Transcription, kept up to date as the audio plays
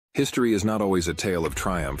History is not always a tale of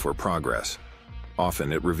triumph or progress.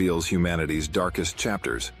 Often it reveals humanity's darkest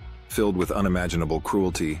chapters, filled with unimaginable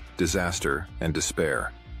cruelty, disaster, and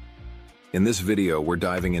despair. In this video, we're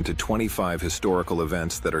diving into 25 historical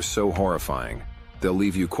events that are so horrifying, they'll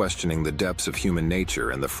leave you questioning the depths of human nature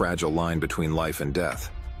and the fragile line between life and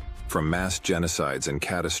death. From mass genocides and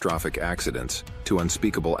catastrophic accidents to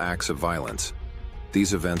unspeakable acts of violence,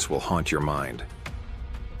 these events will haunt your mind.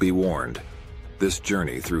 Be warned, this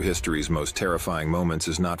journey through history's most terrifying moments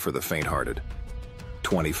is not for the faint-hearted.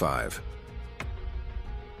 25.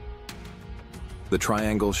 The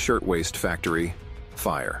Triangle Shirtwaist Factory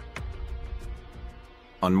Fire.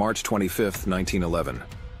 On March 25, 1911,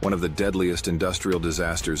 one of the deadliest industrial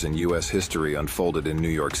disasters in U.S. history unfolded in New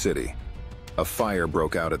York City. A fire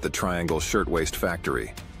broke out at the Triangle Shirtwaist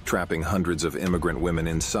Factory, trapping hundreds of immigrant women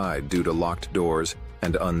inside due to locked doors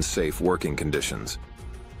and unsafe working conditions.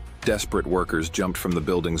 Desperate workers jumped from the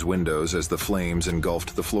building's windows as the flames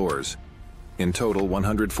engulfed the floors. In total,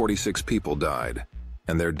 146 people died,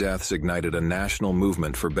 and their deaths ignited a national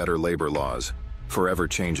movement for better labor laws, forever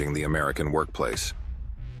changing the American workplace.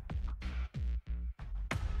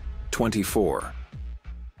 24.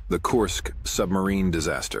 The Kursk submarine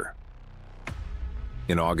disaster.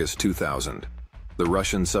 In August 2000, the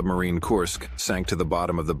Russian submarine Kursk sank to the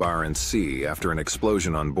bottom of the Barents Sea after an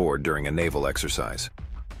explosion on board during a naval exercise.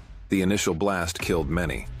 The initial blast killed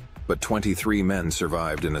many, but 23 men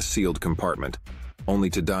survived in a sealed compartment, only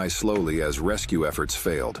to die slowly as rescue efforts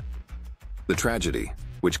failed. The tragedy,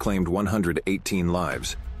 which claimed 118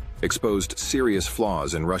 lives, exposed serious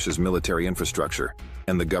flaws in Russia's military infrastructure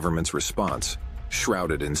and the government's response,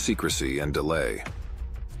 shrouded in secrecy and delay.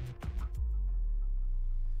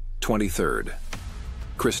 23rd.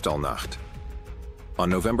 Kristallnacht. On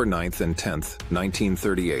November 9th and 10th,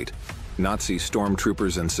 1938, Nazi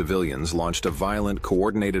stormtroopers and civilians launched a violent,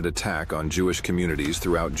 coordinated attack on Jewish communities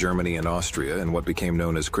throughout Germany and Austria in what became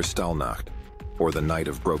known as Kristallnacht, or the Night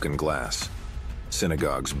of Broken Glass.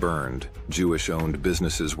 Synagogues burned, Jewish-owned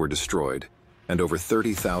businesses were destroyed, and over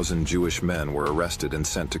 30,000 Jewish men were arrested and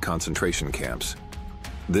sent to concentration camps.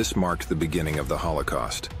 This marked the beginning of the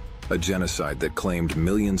Holocaust, a genocide that claimed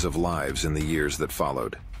millions of lives in the years that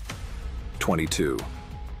followed. 22.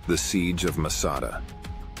 The Siege of Masada.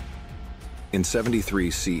 In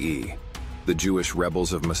 73 CE, the Jewish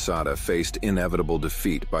rebels of Masada faced inevitable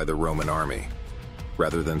defeat by the Roman army.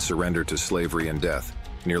 Rather than surrender to slavery and death,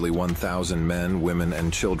 nearly 1,000 men, women,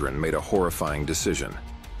 and children made a horrifying decision.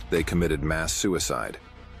 They committed mass suicide.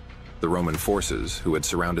 The Roman forces, who had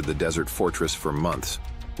surrounded the desert fortress for months,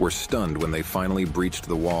 were stunned when they finally breached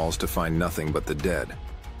the walls to find nothing but the dead.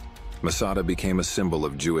 Masada became a symbol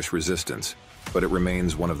of Jewish resistance, but it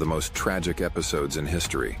remains one of the most tragic episodes in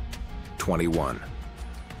history. 21.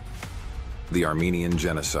 The Armenian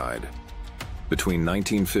Genocide. Between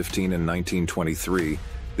 1915 and 1923,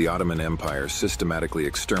 the Ottoman Empire systematically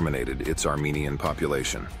exterminated its Armenian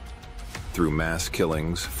population. Through mass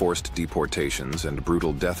killings, forced deportations, and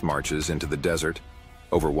brutal death marches into the desert,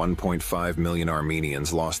 over 1.5 million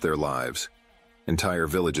Armenians lost their lives. Entire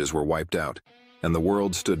villages were wiped out, and the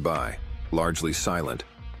world stood by, largely silent,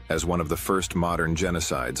 as one of the first modern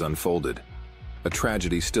genocides unfolded. A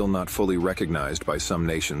tragedy still not fully recognized by some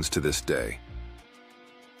nations to this day.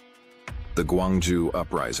 The Gwangju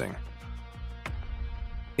Uprising.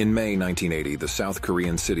 In May 1980, the South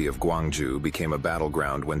Korean city of Gwangju became a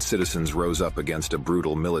battleground when citizens rose up against a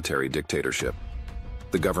brutal military dictatorship.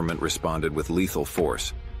 The government responded with lethal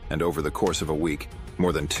force, and over the course of a week,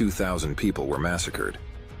 more than 2,000 people were massacred.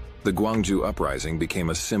 The Gwangju Uprising became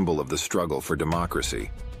a symbol of the struggle for democracy,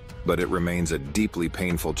 but it remains a deeply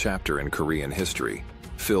painful chapter in Korean history,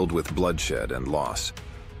 filled with bloodshed and loss.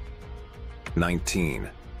 19.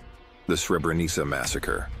 The Srebrenica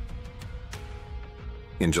Massacre.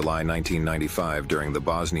 In July 1995, during the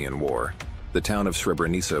Bosnian War, the town of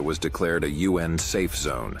Srebrenica was declared a UN safe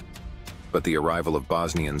zone, but the arrival of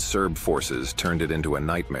Bosnian Serb forces turned it into a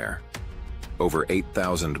nightmare. Over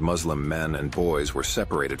 8,000 Muslim men and boys were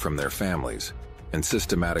separated from their families and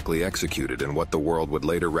systematically executed in what the world would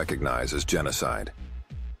later recognize as genocide.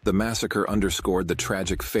 The massacre underscored the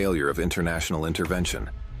tragic failure of international intervention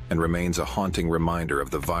and remains a haunting reminder of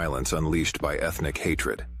the violence unleashed by ethnic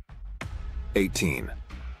hatred. 18.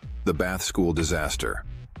 The Bath School Disaster.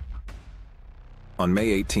 On May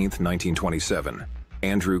 18, 1927,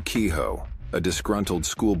 Andrew Kehoe, a disgruntled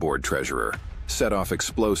school board treasurer, set off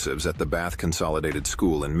explosives at the Bath Consolidated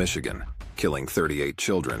School in Michigan, killing 38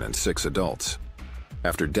 children and 6 adults.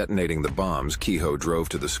 After detonating the bombs, Kehoe drove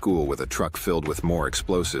to the school with a truck filled with more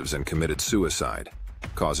explosives and committed suicide,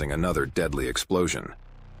 causing another deadly explosion.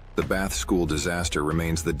 The Bath School disaster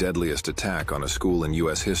remains the deadliest attack on a school in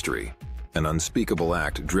U.S. history, an unspeakable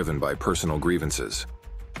act driven by personal grievances.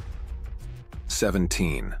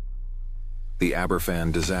 17. The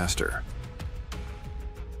Aberfan disaster.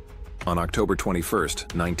 On October 21,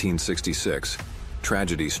 1966,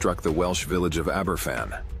 tragedy struck the Welsh village of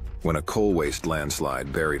Aberfan when a coal waste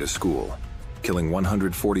landslide buried a school, killing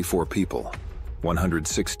 144 people,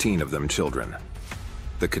 116 of them children.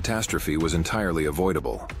 The catastrophe was entirely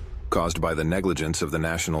avoidable, caused by the negligence of the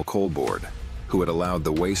National Coal Board, who had allowed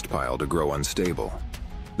the waste pile to grow unstable.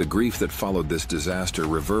 The grief that followed this disaster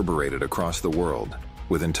reverberated across the world,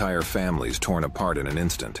 with entire families torn apart in an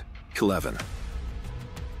instant. 11.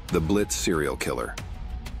 The Blitz serial killer.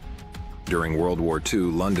 During World War II,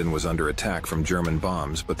 London was under attack from German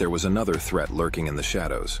bombs, but there was another threat lurking in the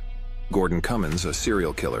shadows. Gordon Cummins, a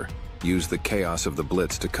serial killer, used the chaos of the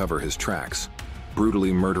Blitz to cover his tracks,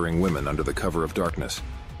 brutally murdering women under the cover of darkness.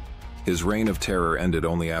 His reign of terror ended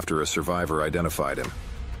only after a survivor identified him,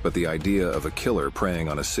 but the idea of a killer preying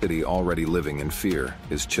on a city already living in fear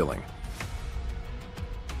is chilling.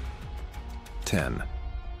 10.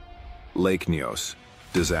 Lake Nyos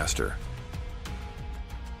disaster.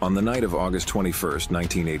 On the night of August 21,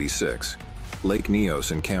 1986, Lake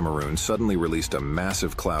Nyos in Cameroon suddenly released a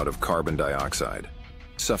massive cloud of carbon dioxide,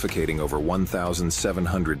 suffocating over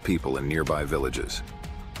 1,700 people in nearby villages.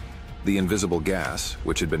 The invisible gas,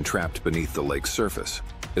 which had been trapped beneath the lake's surface,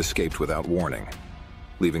 escaped without warning,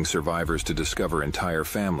 leaving survivors to discover entire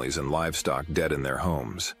families and livestock dead in their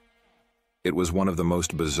homes. It was one of the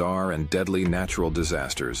most bizarre and deadly natural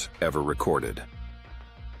disasters ever recorded.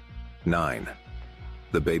 9.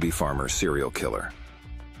 The baby farmer serial killer.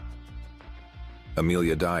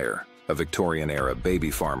 Amelia Dyer, a Victorian-era baby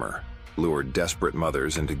farmer, lured desperate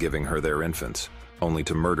mothers into giving her their infants, only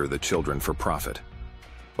to murder the children for profit.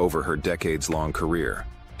 Over her decades-long career,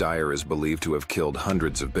 Dyer is believed to have killed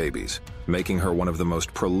hundreds of babies, making her one of the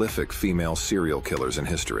most prolific female serial killers in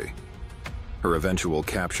history. Her eventual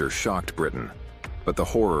capture shocked Britain, but the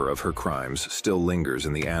horror of her crimes still lingers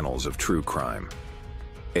in the annals of true crime.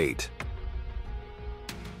 8.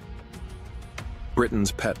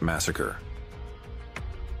 Britain's Pet Massacre.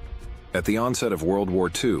 At the onset of World War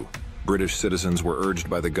II, British citizens were urged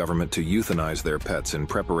by the government to euthanize their pets in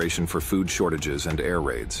preparation for food shortages and air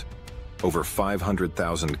raids. Over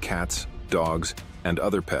 500,000 cats, dogs, and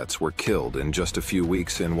other pets were killed in just a few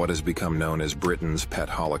weeks in what has become known as Britain's Pet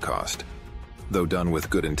Holocaust. Though done with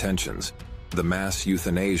good intentions, the mass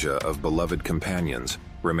euthanasia of beloved companions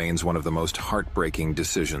remains one of the most heartbreaking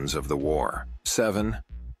decisions of the war. 7.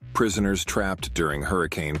 Prisoners trapped during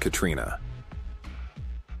Hurricane Katrina.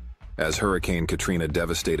 As Hurricane Katrina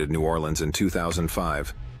devastated New Orleans in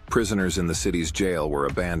 2005, prisoners in the city's jail were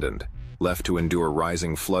abandoned, left to endure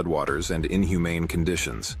rising floodwaters and inhumane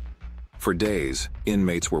conditions. For days,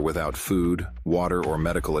 inmates were without food, water, or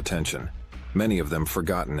medical attention, many of them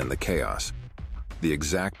forgotten in the chaos. The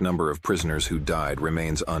exact number of prisoners who died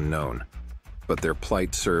remains unknown, but their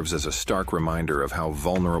plight serves as a stark reminder of how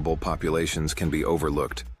vulnerable populations can be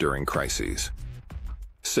overlooked during crises.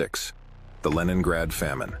 6. The Leningrad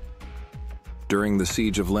famine. During the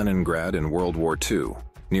siege of Leningrad in World War II,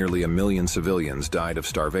 nearly 1 million civilians died of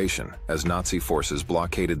starvation as Nazi forces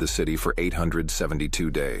blockaded the city for 872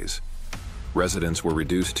 days. Residents were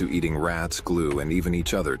reduced to eating rats, glue, and even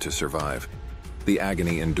each other to survive. The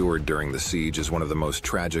agony endured during the siege is one of the most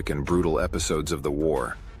tragic and brutal episodes of the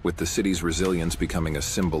war, with the city's resilience becoming a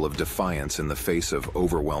symbol of defiance in the face of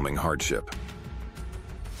overwhelming hardship.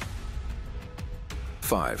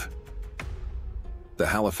 5. The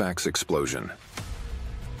Halifax explosion.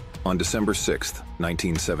 On December 6,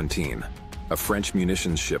 1917, a French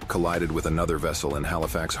munitions ship collided with another vessel in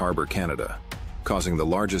Halifax Harbor, Canada, causing the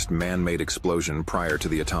largest man-made explosion prior to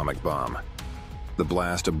the atomic bomb. The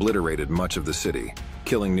blast obliterated much of the city,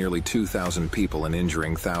 killing nearly 2,000 people and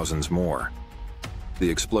injuring thousands more. The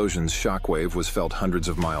explosion's shockwave was felt hundreds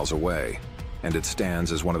of miles away, and it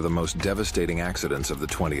stands as one of the most devastating accidents of the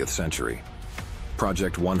 20th century.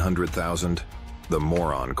 Project 100,000, the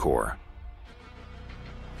Moron Corps.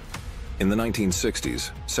 In the 1960s,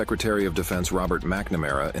 Secretary of Defense Robert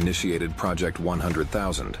McNamara initiated Project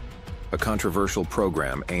 100,000, a controversial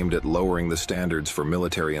program aimed at lowering the standards for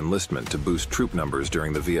military enlistment to boost troop numbers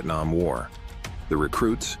during the Vietnam War. The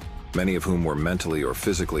recruits, many of whom were mentally or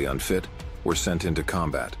physically unfit, were sent into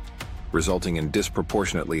combat, resulting in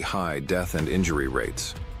disproportionately high death and injury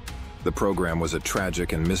rates. The program was a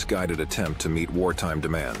tragic and misguided attempt to meet wartime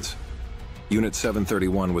demands. Unit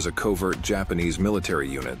 731 was a covert Japanese military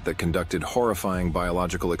unit that conducted horrifying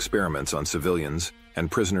biological experiments on civilians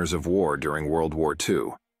and prisoners of war during World War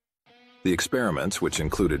II. The experiments, which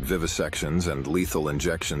included vivisections and lethal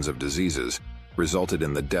injections of diseases, resulted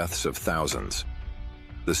in the deaths of thousands.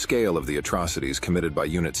 The scale of the atrocities committed by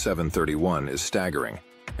Unit 731 is staggering,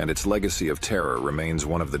 and its legacy of terror remains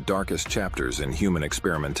one of the darkest chapters in human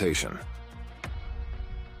experimentation.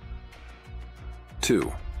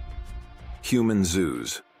 2. Human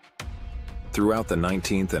zoos. Throughout the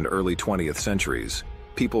 19th and early 20th centuries,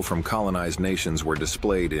 people from colonized nations were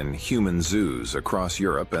displayed in human zoos across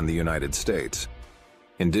Europe and the United States.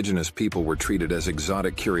 Indigenous people were treated as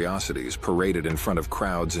exotic curiosities paraded in front of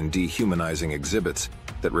crowds in dehumanizing exhibits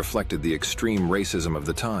that reflected the extreme racism of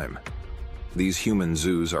the time. These human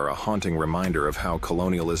zoos are a haunting reminder of how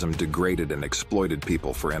colonialism degraded and exploited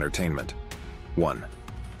people for entertainment. 1.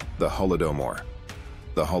 The Holodomor.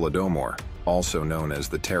 The Holodomor, also known as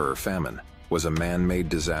the Terror Famine, was a man-made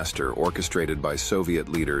disaster orchestrated by Soviet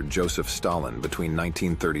leader Joseph Stalin between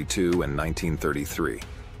 1932 and 1933.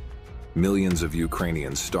 Millions of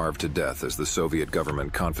Ukrainians starved to death as the Soviet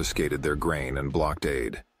government confiscated their grain and blocked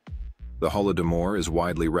aid. The Holodomor is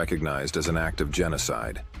widely recognized as an act of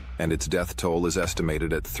genocide, and its death toll is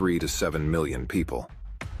estimated at 3 to 7 million people.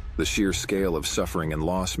 The sheer scale of suffering and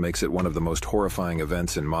loss makes it one of the most horrifying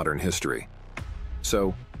events in modern history.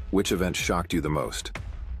 So, which event shocked you the most?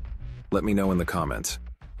 Let me know in the comments,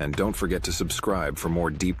 and don't forget to subscribe for more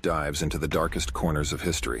deep dives into the darkest corners of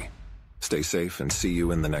history. Stay safe and see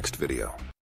you in the next video.